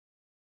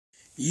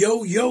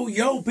Yo, yo,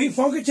 yo, Peep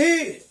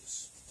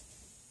Funketeers.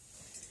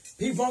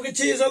 Peep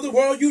Funketeers of the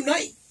world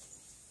unite.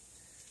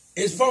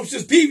 It's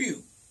Funkster's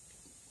preview.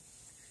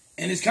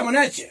 And it's coming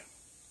at you.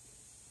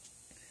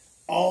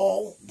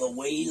 All the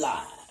way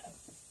live.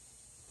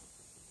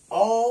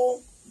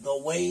 All the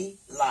way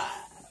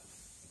live.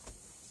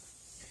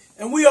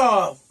 And we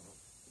are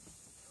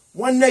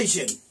one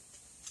nation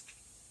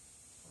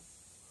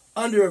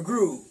under a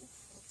groove.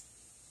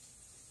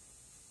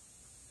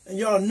 And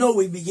y'all know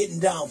we be getting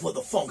down for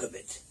the funk of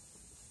it.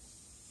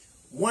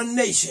 One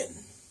nation,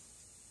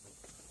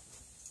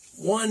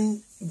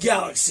 one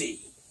galaxy,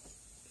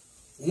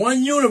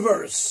 one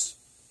universe,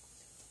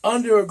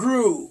 under a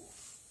groove.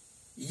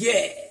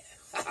 Yeah.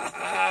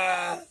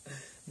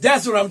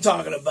 That's what I'm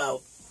talking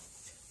about.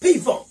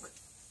 P-Funk.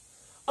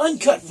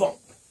 Uncut funk.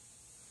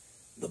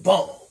 The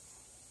bomb.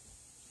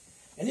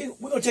 And then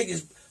we're going to take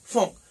this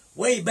funk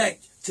way back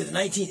to the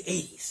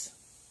 1980s.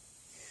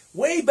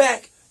 Way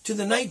back to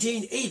the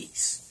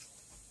 1980s.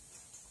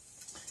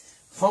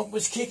 Funk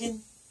was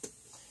kicking.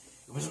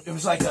 It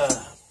was like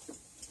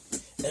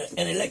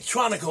an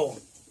electronical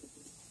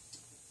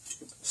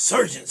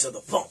surgence of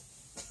the funk.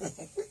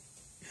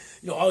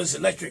 You know, all this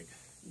electric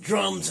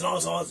drums and all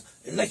this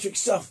electric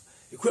stuff,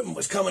 equipment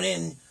was coming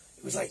in.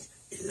 It was like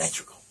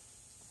electrical.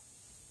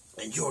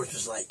 And George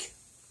was like,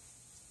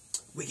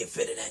 we can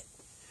fit in that.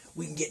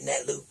 We can get in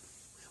that loop.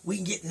 We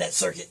can get in that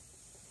circuit.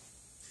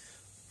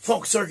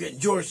 Funk circuit.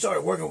 And George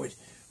started working with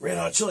Red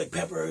Hot Chili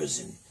Peppers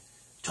and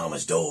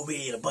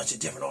Dolby and a bunch of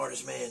different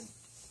artists, man.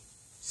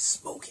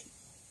 Smoking.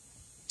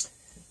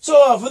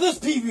 So for this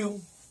preview,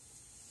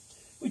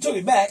 we took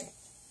it back.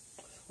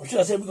 Or should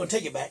I say we're going to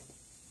take it back.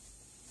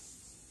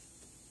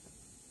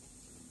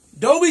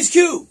 Dolby's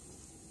Cube.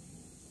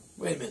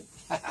 Wait a minute.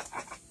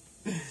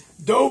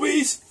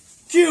 Dolby's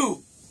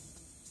Cube.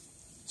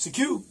 It's a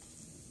cube.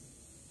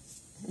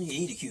 You can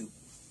eat a cube.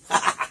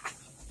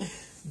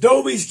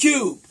 Dolby's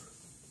Cube.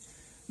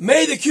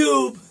 May the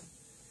cube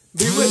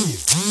be with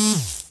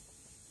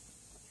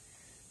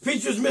you.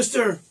 Features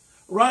Mr.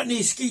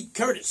 Rodney Skeet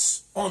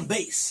Curtis on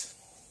bass.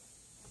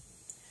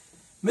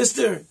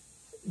 Mr.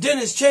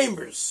 Dennis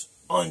Chambers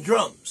on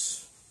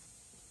drums.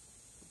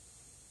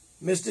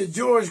 Mr.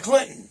 George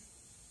Clinton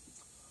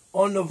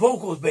on the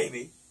vocals,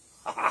 baby.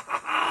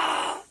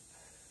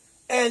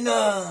 And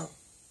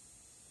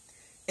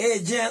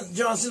Ed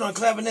Johnson on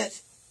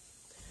clarinet.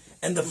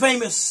 And the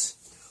famous,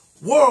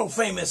 world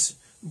famous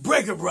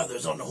Breaker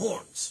Brothers on the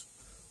horns.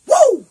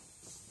 Woo!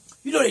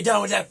 You know they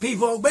down with that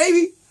P-Funk,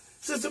 baby.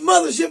 Since the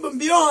mothership and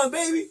beyond,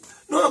 baby.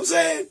 Know what I'm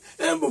saying?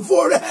 And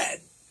before that,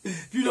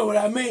 you know what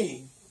I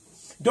mean.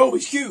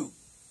 Dolby's Cube.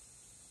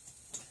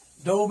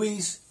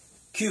 Dolby's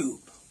Cube.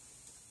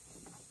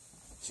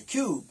 It's a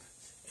cube,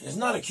 and it's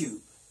not a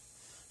cube.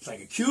 It's like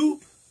a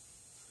cube,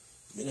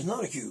 then it's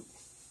not a cube,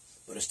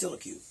 but it's still a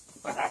cube.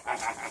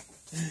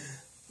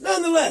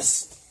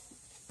 Nonetheless,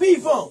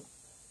 P-Funk,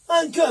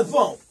 uncut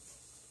funk.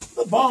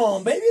 The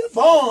bomb, baby, the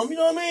bomb, you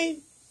know what I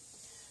mean?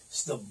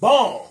 It's the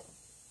bomb.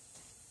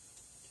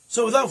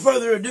 So without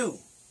further ado,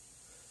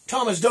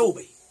 Thomas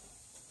Dolby,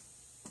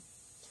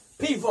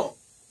 P-Funk,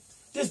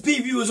 this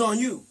preview is on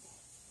you.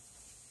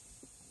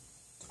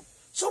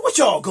 So what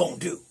y'all gonna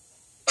do?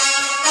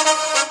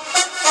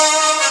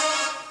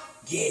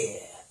 Yeah.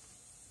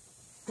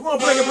 Come on,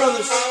 Breaker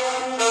Brothers.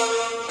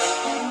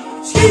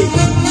 Skeet.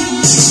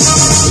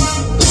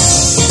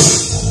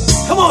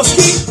 Come on,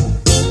 Skeet.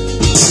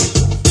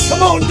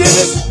 Come on,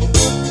 Dennis.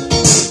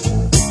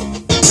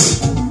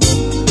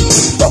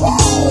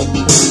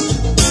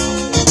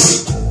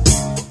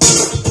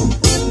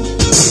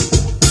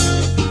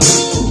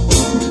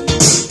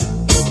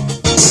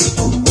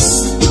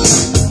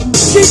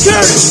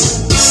 Curtis,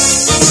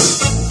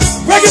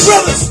 Breaker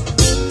Brothers,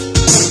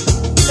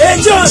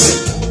 Ed Johnson,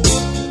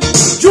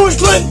 George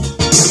Clinton,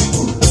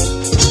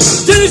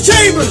 Dennis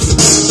Chambers,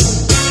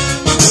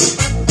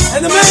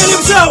 and the man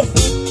himself,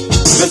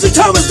 Mr.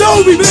 Thomas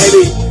Dolby,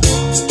 baby.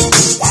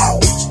 Wow.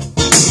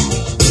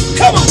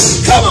 Come on,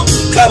 come on,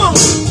 come on.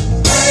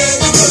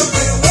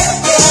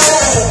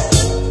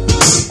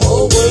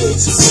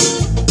 Always.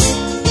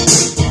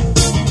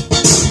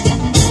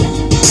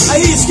 I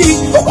hear you, Skeet.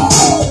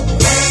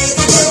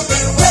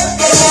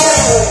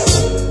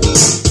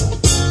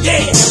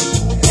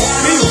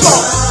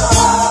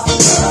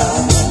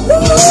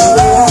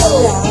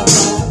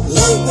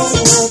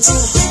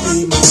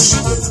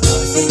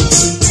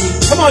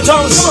 Come on,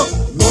 Thomas, come on.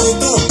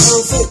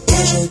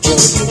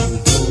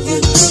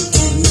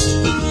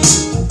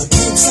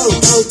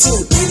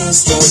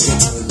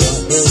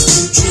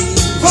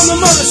 From the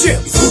mothership.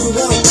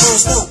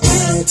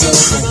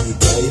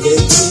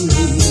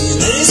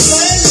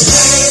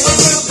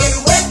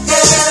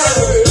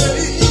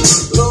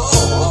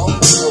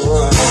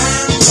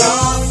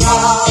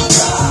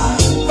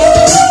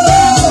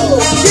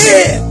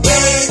 Yeah.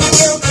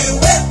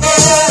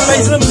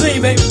 Space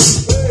limousine, baby.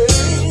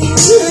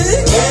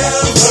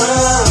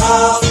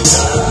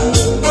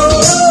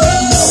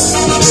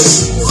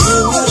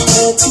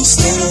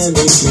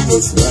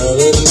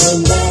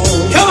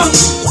 Come on.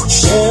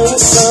 Share a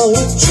song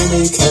with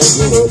money can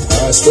you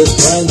pass with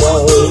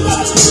Brando?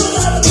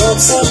 Drop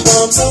some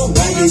bombs on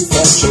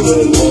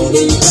manufacturer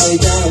morning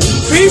paydown.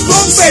 Peep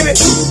Funk, baby.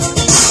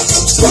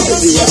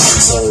 Strike the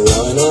axe, so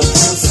why not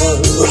have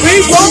fun?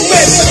 Peep Funk,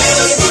 baby.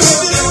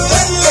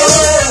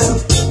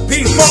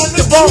 Peep Funk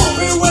the bomb.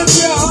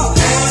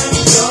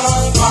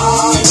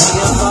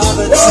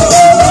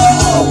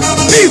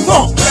 Peep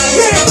Funk.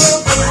 Yeah.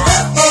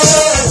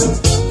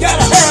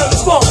 Gotta have the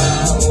funk.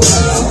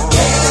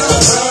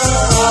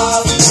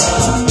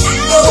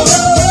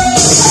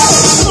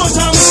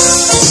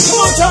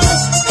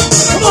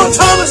 Come on,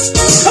 Thomas.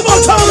 Come on,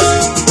 Thomas.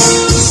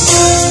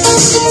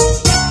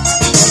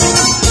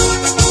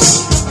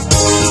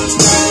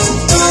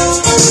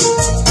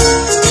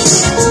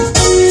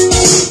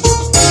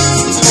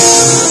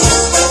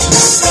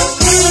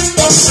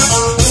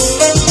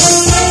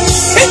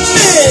 Hit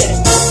me.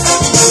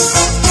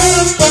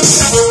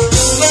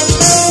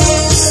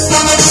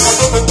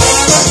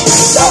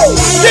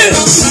 Yeah.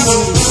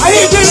 I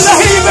hear you, Dennis. I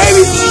hear you,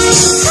 baby.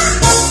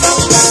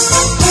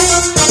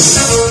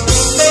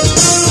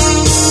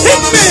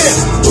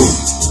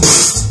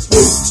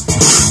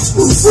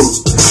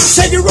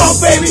 Shake it wrong,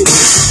 baby.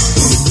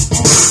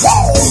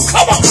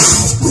 Come on.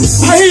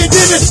 I hear you,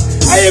 Dennis.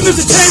 I hear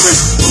Mr. Chambers.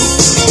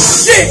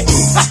 Yeah.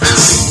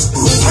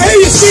 I hear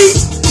you, Skeet.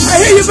 I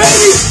hear you,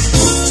 baby.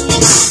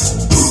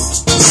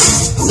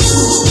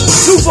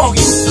 Too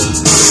funky.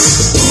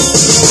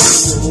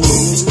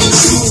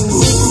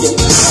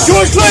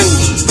 George Clinton.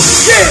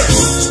 Yeah.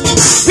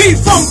 Peep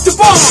Funk the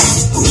bomb.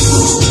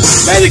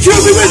 May the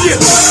Cube be with you.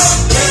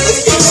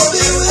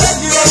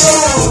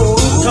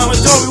 Thomas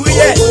Dolby, where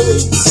you at?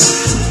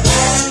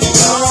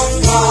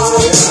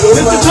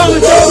 Mr.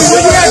 Thomas Dolby,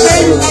 where you at,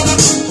 baby?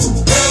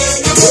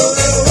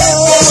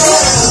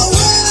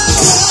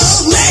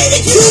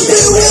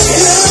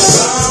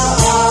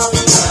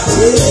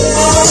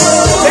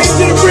 Take it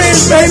to the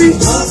bridge, baby.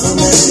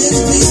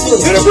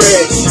 To the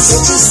bridge.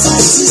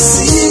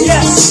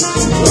 Yes.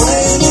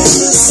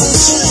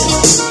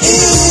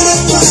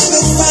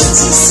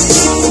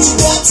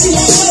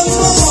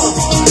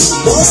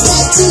 Don't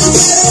stop to get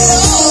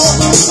it all.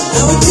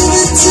 I will give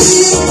it to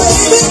you,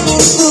 baby.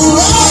 The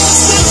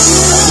lost that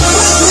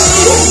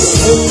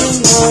you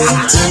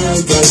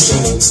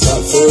interrogation and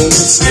stop for an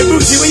excuse. Hey,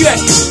 Brucey, where you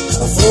at?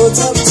 I thought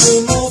up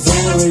two more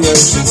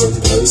variations and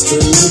close to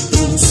the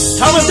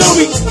boost. Thomas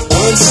Dolby.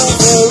 I'm so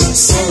very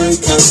sorry,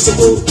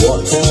 Constable.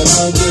 What can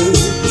I do?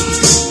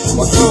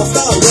 My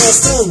half-hour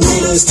rest and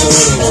wheel is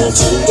turning on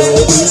to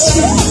Dolby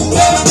Street.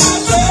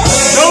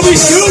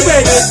 Dolby's Cube,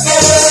 baby.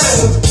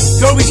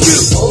 Dolby's Cube.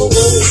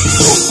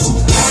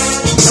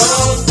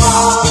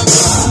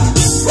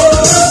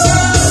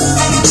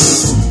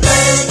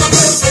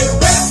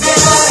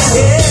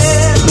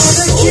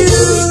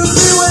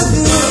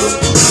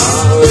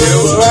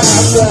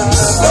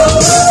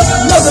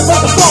 Nothing but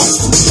the funk.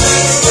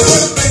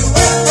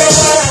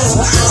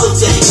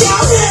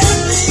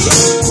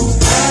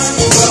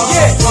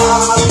 Yeah.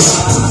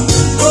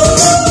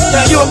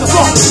 Now you up the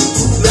funk.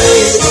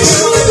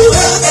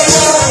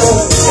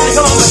 Yeah,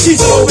 come on, my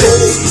sheets a little bit.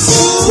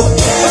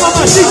 Come on,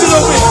 my sheets a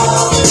little bit.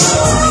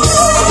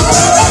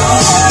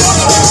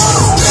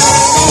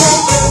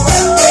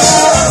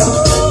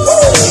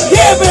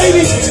 Yeah,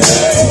 baby.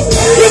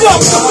 Give up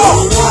the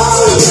funk.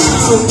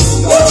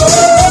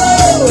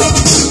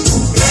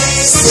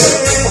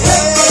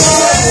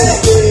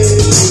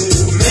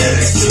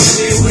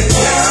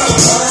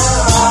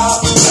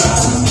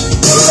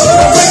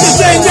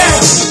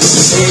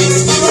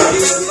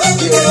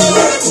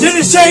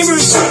 Dennis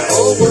Chambers,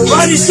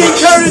 Rodney, Skeet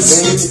Curtis,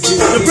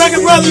 the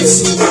Brecker Brothers.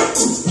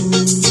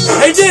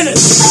 Hey,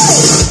 Dennis.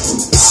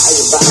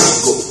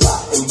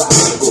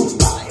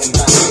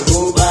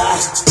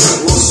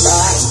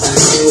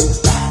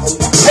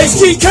 Hey,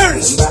 Skeet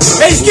Curtis.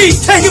 Hey, Skeet,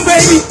 take it,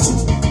 baby.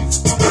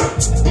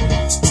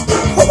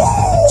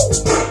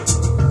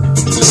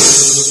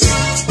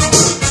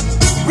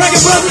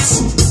 Brecker Brothers,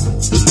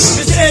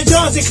 Mr. Ed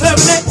Johnson,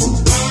 Clavinet.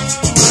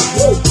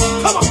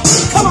 Come on,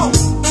 come on.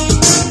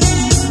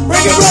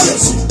 Brecker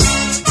Brothers.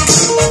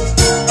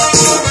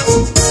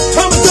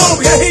 Thomas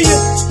Dolby, I hear you.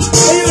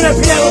 Play you on that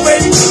piano,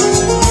 baby.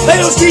 Play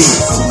those keys.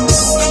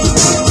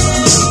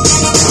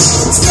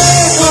 Stay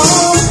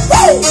home.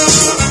 Woo!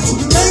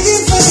 Make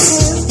it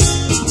faces.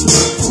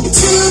 You're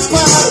too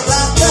proud of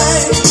that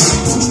thing.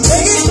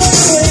 Make it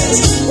faces.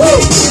 Woo!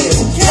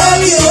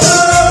 Carry it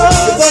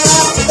on.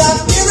 Without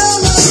you know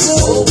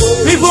nothing.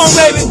 Peep on,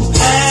 baby.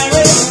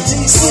 Paris,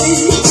 DC.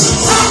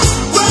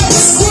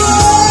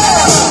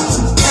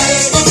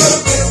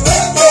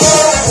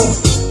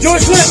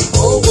 George Clinton,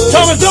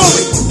 Thomas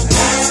Dolby,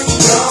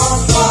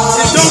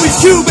 it's Dolby's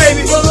Cube,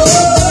 baby.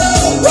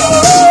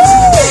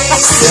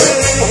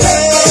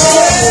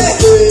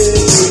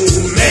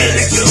 May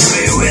the Cube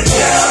be with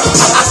you.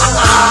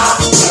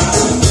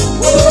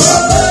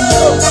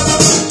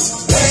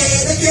 May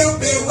the Cube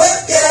be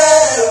with you.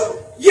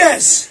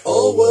 Yes.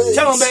 Always.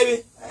 Tell him,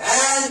 baby.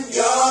 And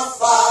your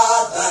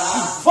father.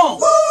 Funk.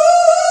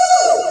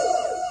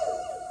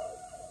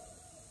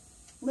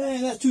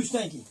 Man, that's too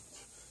stinky.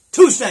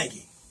 Too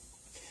stanky.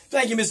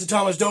 Thank you, Mr.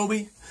 Thomas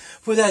Dolby,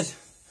 for that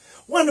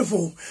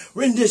wonderful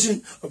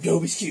rendition of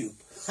Dolby's Cube.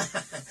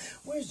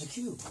 Where's the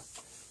cube?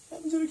 What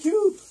happened to the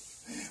cube?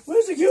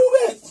 Where's the cube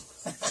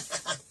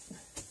at?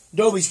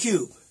 Dolby's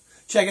Cube.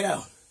 Check it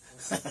out.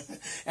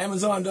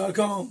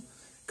 Amazon.com.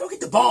 Go get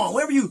the bomb.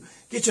 Wherever you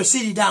get your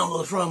CD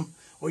downloads from,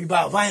 or you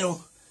buy a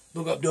vinyl,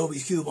 look up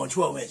Dolby's Cube on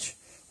 12-inch.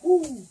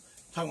 Woo!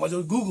 Talking about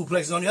those Google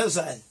plexes on the other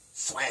side.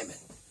 Slamming.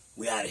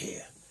 We out of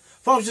here.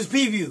 Funkster's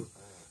preview.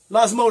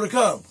 Lots more to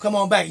come. Come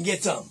on back and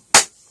get some.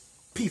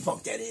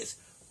 P-Funk, that is.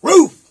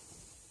 Roof!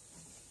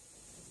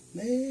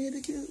 May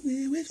the cube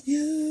be with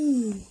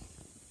you.